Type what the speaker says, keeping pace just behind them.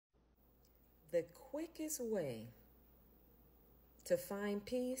The quickest way to find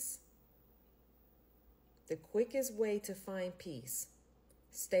peace,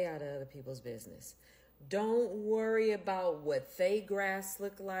 stay out of other people's business. Don't worry about what they grass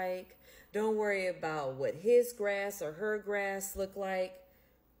look like. Don't worry about what his grass or her grass look like.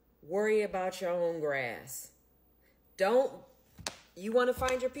 Worry about your own grass. You want to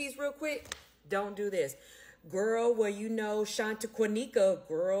find your peace real quick? Don't do this. Girl, well, Shanta Quanika,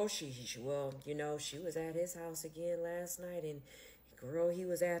 girl, she was at his house again last night, and girl, he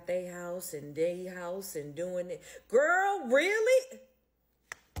was at their house and doing it. Girl, really?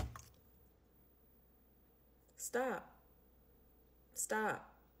 Stop.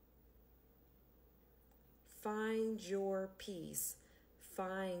 Find your peace.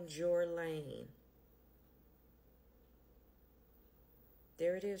 Find your lane.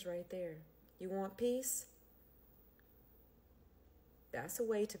 There it is right there. You want peace? That's a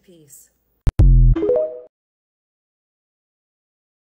way to peace.